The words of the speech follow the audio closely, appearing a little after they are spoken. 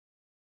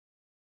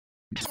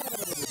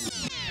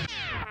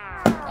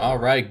All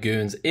right,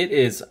 goons, it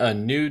is a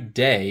new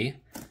day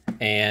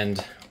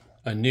and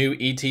a new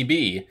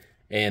ETB,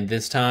 and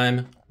this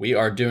time we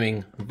are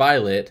doing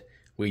Violet.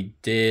 We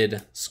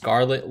did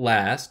Scarlet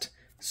last,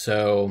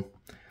 so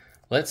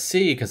let's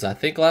see, because I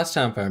think last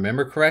time, if I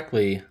remember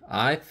correctly,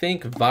 I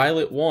think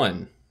Violet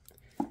won,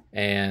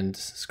 and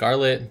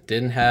Scarlet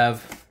didn't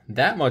have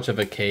that much of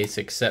a case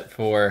except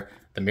for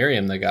the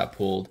Miriam that got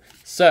pulled.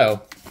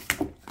 So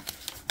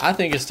I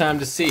think it's time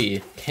to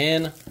see,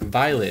 can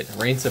Violet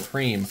reign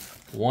supreme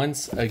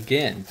once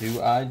again?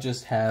 Do I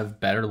just have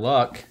better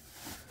luck?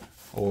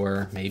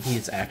 Or maybe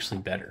it's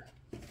actually better.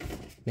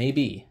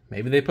 Maybe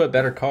they put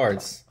better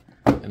cards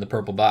in the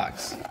purple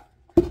box.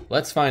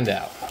 Let's find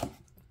out.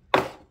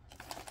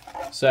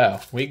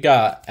 So we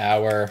got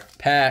our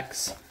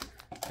packs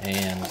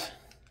and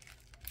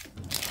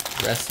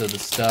the rest of the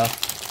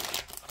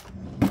stuff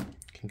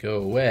can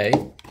go away.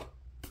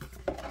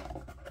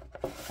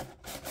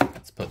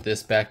 Let's put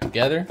this back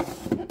together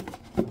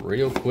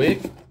real quick.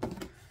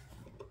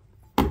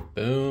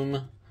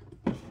 Boom,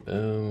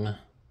 boom,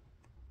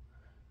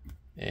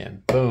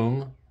 and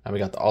boom. Now we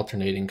got the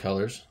alternating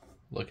colors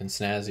looking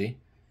snazzy.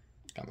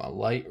 Got my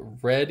light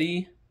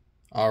ready.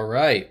 All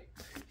right,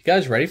 you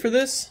guys ready for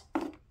this?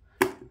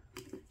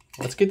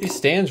 Let's get these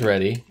stands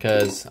ready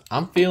because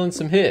I'm feeling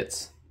some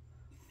hits.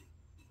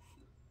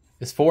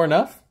 Is 4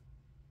 enough?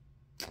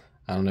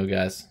 I don't know,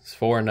 guys. Is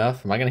 4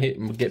 enough? Am I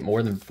gonna get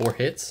more than 4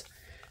 hits?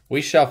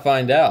 We shall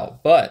find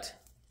out. But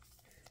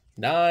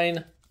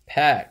 9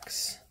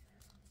 packs.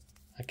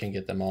 I can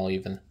get them all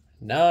even.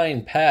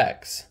 9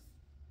 packs.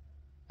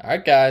 All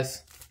right,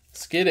 guys,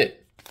 let's get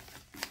it.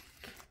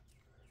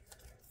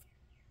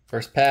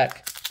 First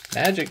pack,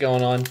 magic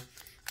going on.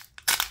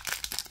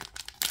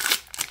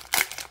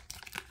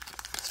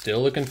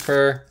 Still looking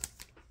for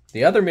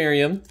the other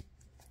Miriam.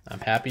 I'm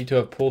happy to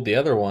have pulled the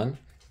other one.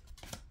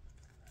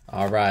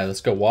 All right,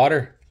 let's go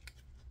water.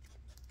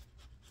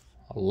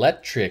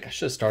 Electric. I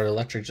should have started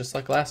electric just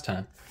like last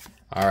time.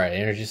 All right,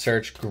 energy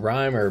search,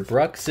 Grimer,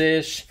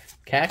 Bruxish,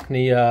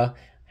 Cacnea.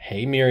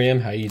 Hey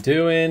Miriam, how you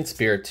doing?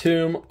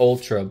 Spiritomb,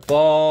 Ultra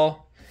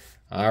Ball.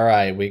 All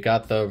right, we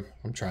got the,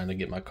 I'm trying to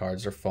get my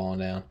cards, they're falling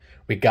down.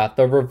 We got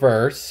the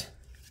reverse.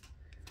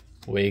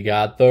 We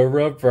got the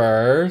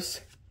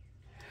reverse.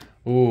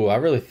 Ooh, I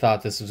really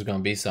thought this was gonna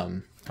be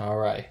something. All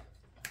right.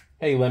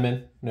 Hey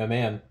Lemon, no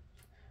ma'am.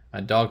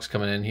 My dog's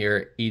coming in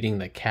here eating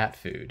the cat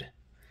food.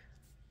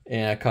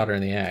 And I caught her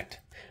in the act.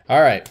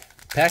 All right,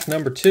 pack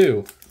number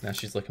 2. Now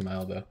she's licking my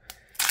elbow.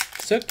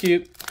 So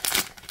cute.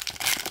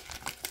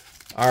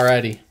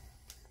 Alrighty.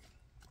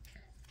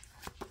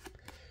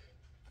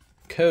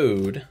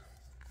 Code.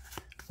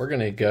 We're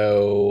gonna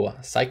go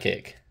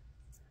Psychic.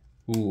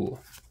 Ooh.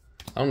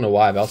 I don't know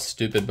why I felt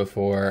stupid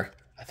before.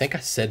 I think I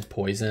said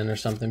poison or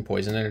something.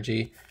 Poison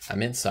energy. I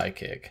meant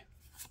Psychic.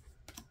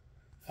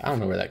 I don't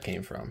know where that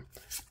came from.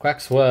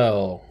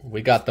 Quaxwell.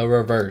 We got the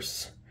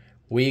reverse.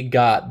 We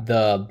got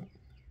the,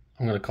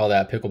 I'm gonna call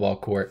that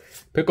Pickleball Court.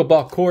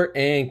 Pickleball Court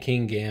and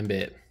King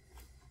Gambit.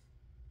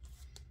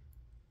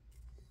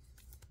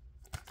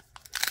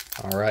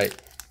 All right,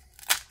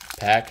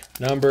 pack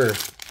number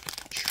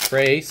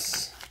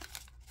Trace.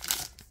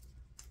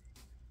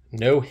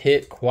 No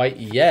hit quite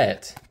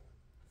yet.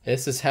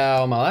 This is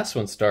how my last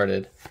one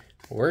started.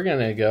 We're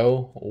gonna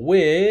go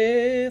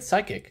with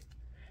Psychic.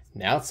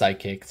 Now it's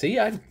Psychic. See,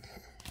 you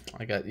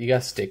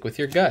gotta stick with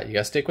your gut. You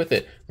gotta stick with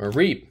it.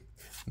 Reap,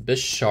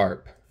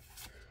 Bisharp,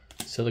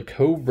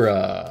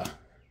 Silicobra,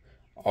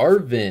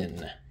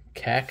 Arvin,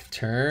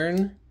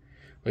 Cacturn.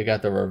 We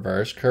got the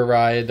reverse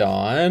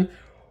Koraidon.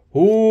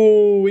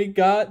 Ooh, we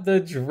got the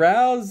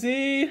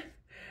Drowsy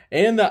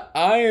and the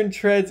Iron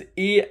Treads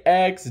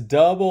EX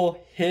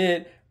double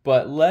hit.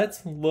 But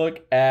let's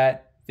look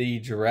at the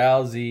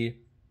Drowsy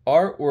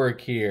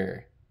artwork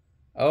here.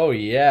 Oh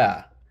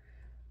yeah,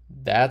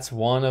 that's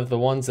one of the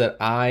ones that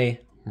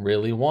I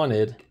really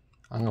wanted.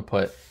 I'm gonna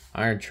put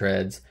Iron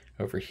Treads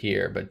over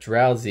here, but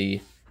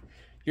Drowsy,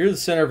 you're the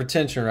center of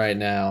attention right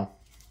now.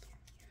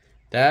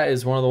 That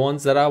is one of the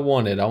ones that I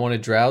wanted. I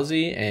wanted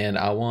Drowsy and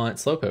I want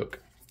Slowpoke.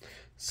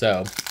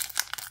 So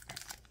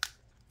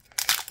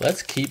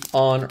let's keep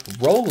on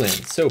rolling.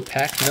 So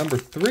pack number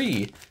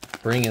 3,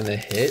 bringing the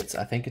hits.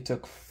 I think it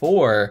took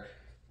 4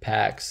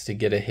 packs to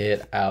get a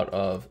hit out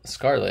of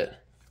Scarlet.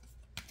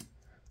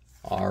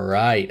 All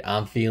right,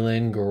 I'm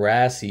feeling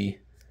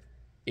grassy.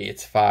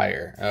 It's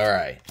fire. All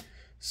right,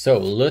 so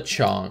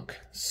Lechonk,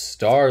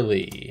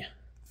 Starly.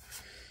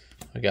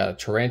 We got a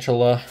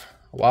Tarantula,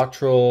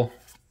 Wattrel,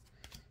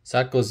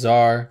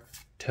 Cyclizar,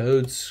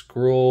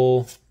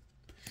 Toedscruel,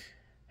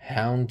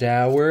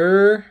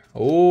 Houndour.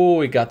 Oh,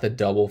 we got the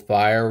double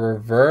fire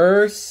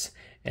reverse.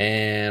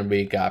 And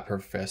we got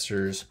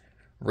Professor's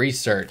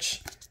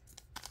Research.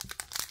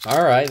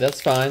 All right, that's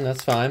fine,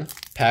 that's fine.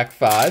 Pack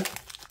 5,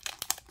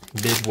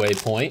 midway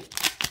point.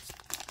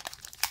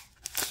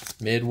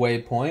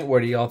 Midway point,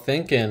 what are y'all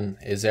thinking?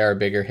 Is there a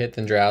bigger hit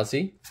than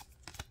Drowsy?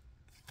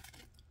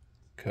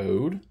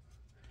 Code.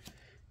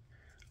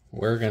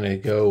 We're gonna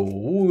go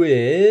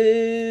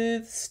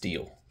with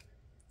Steel.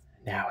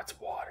 Now it's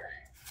water.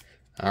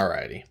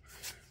 Alrighty.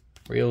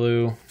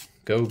 Riolu,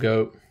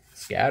 Go-Goat,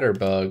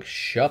 Scatterbug,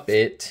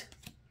 Shuppet.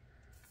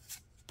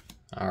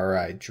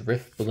 Alright,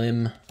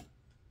 Drifblim.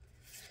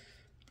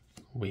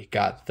 We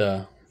got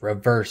the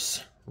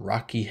reverse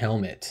Rocky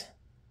Helmet.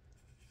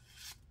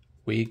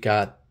 We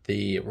got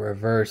the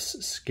reverse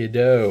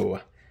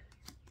Skiddo.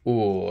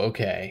 Ooh,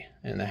 okay.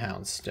 And the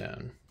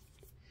Houndstone.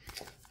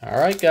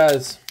 Alright,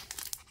 guys.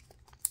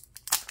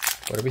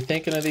 What are we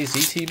thinking of these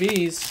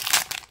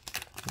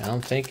ETBs? Now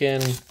I'm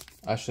thinking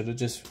I should have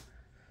just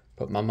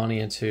put my money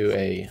into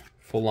a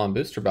full-on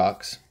booster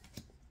box.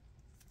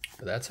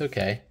 But that's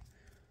okay.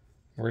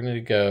 We're going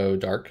to go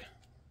Dark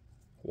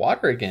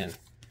Water again.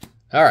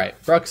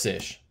 Alright,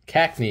 Bruxish,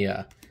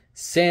 Cacnea,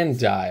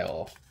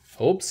 Sandile.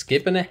 Oh,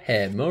 skipping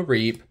ahead.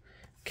 Mareep,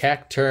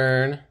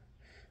 Cacturn,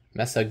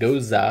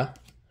 Messagoza,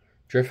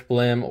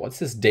 Drifblim. What's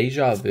this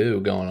Deja Vu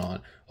going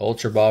on?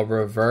 Ultra Ball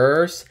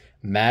Reverse,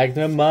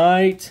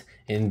 Magnemite,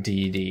 and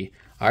DD.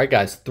 Alright,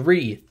 guys,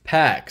 3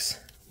 packs.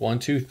 1,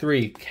 2,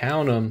 3.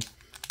 Count them.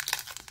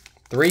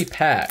 3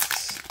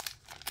 packs.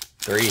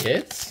 3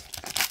 hits?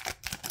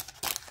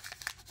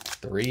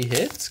 3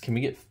 hits? Can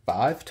we get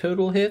 5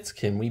 total hits?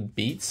 Can we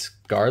beat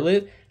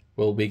Scarlet?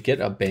 Will we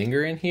get a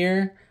banger in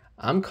here?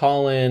 I'm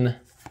calling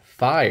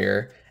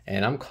Fire,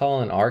 and I'm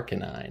calling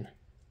Arcanine.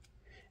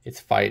 It's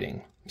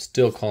fighting. I'm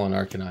still calling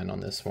Arcanine on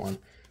this one.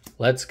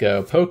 Let's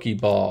go.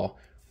 Pokeball,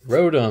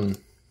 Rotom,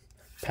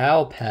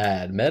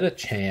 Palpad,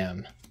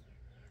 Metacham,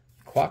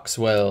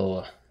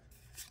 Quaxwell.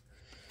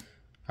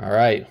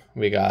 Alright,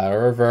 we got a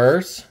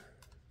reverse.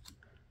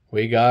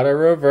 We got a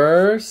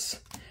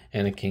reverse.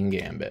 And a King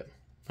Gambit.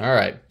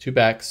 Alright, 2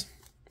 packs.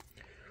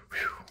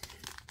 Whew.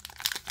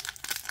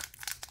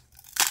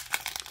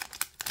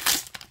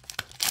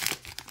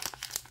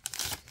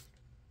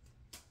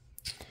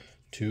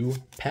 Two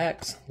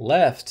packs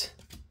left.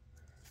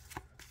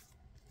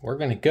 We're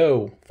going to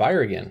go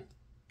Fire again.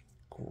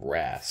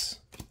 Grass.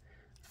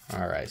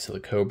 Alright, so the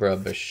Cobra,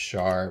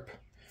 Bisharp,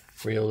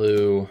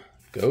 Riolu,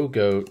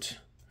 Go-Goat,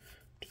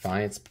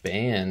 Defiance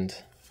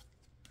Band,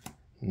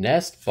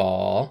 Nest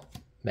Ball,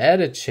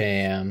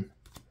 Metacham.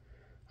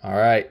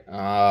 Alright,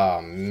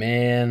 oh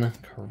man,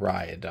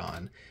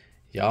 Caridon.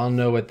 Y'all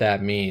know what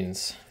that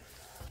means.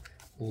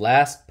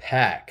 Last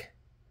pack.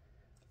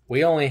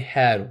 We only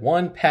had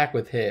 1 pack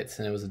with hits,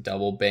 and it was a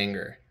double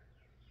banger.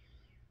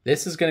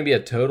 This is going to be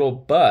a total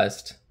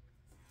bust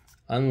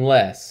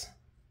unless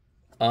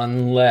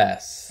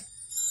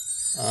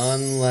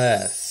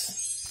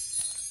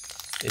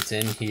it's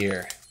in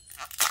here.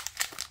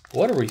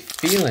 What are we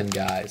feeling,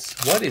 guys?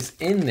 What is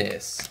in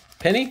this?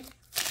 Penny?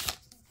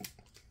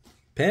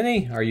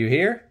 Penny, are you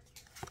here?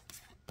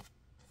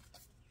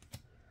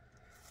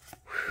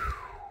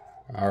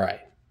 All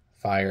right,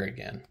 Fire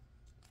again.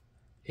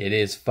 It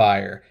is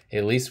Fire.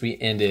 At least we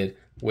ended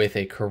with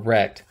a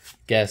correct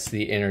guess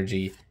the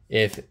energy,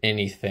 if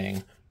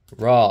anything.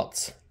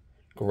 Ralts,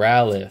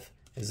 Growlithe.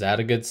 Is that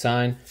a good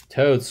sign?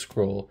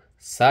 Toadscroll,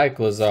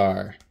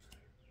 Cyclizar,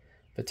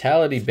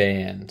 Vitality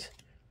Band,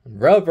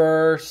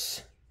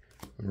 Reverse.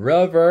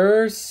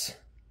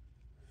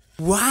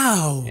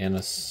 Wow. And a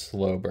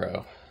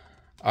Slowbro.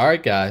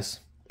 Alright, guys.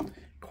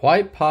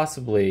 Quite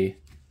possibly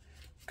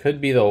could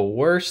be the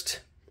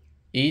worst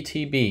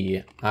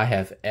ETB I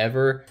have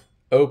ever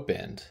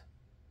opened.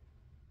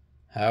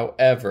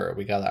 However,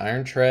 we got the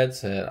Iron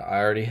Treads that I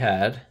already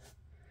had.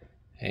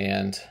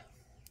 And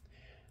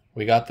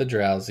we got the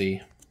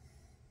Drowsy.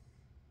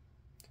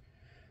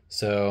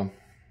 So,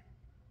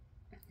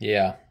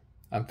 yeah,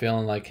 I'm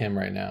feeling like him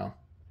right now.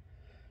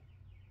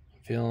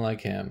 Feeling like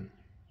him.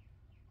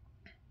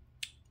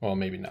 Well,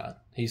 maybe not.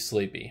 He's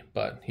sleepy,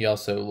 but he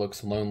also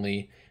looks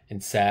lonely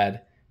and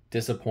sad,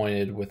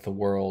 disappointed with the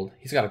world.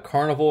 He's got a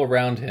carnival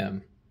around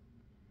him.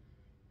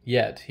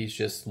 Yet, he's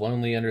just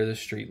lonely under the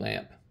street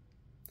lamp.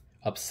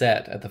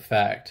 Upset at the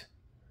fact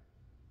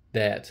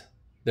that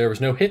there was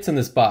no hits in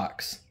this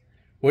box.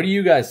 What do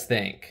you guys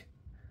think?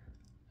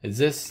 Is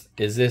this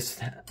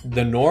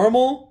the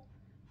normal?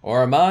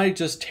 Or am I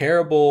just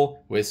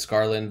terrible with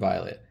Scarlet and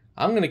Violet?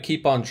 I'm going to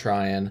keep on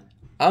trying.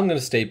 I'm going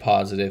to stay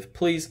positive.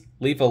 Please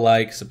leave a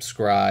like,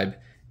 subscribe,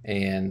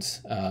 and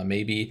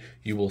maybe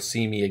you will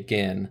see me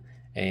again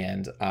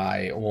and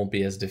I won't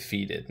be as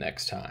defeated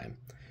next time.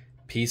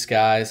 Peace,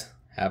 guys.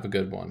 Have a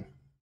good one.